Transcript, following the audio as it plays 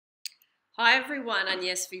Hi everyone,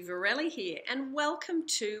 Agnes Vivarelli here, and welcome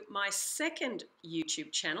to my second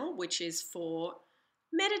YouTube channel, which is for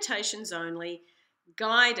meditations only,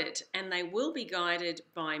 guided, and they will be guided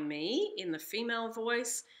by me in the female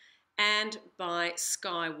voice and by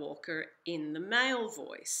Skywalker in the male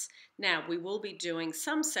voice. Now, we will be doing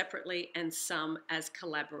some separately and some as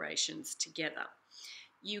collaborations together.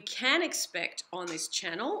 You can expect on this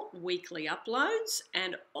channel weekly uploads,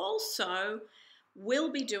 and also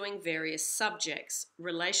we'll be doing various subjects.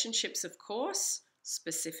 Relationships, of course,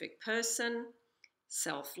 specific person,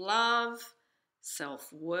 self-love,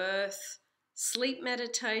 self-worth, sleep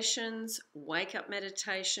meditations, wake-up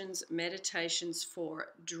meditations, meditations for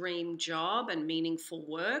dream job and meaningful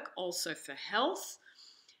work, also for health,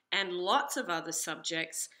 and lots of other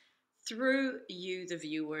subjects through you, the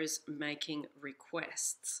viewers, making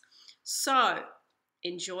requests. So,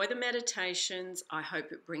 enjoy the meditations. I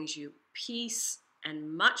hope it brings you peace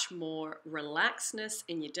and much more relaxedness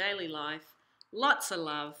in your daily life. Lots of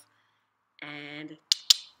love, and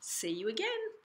see you again.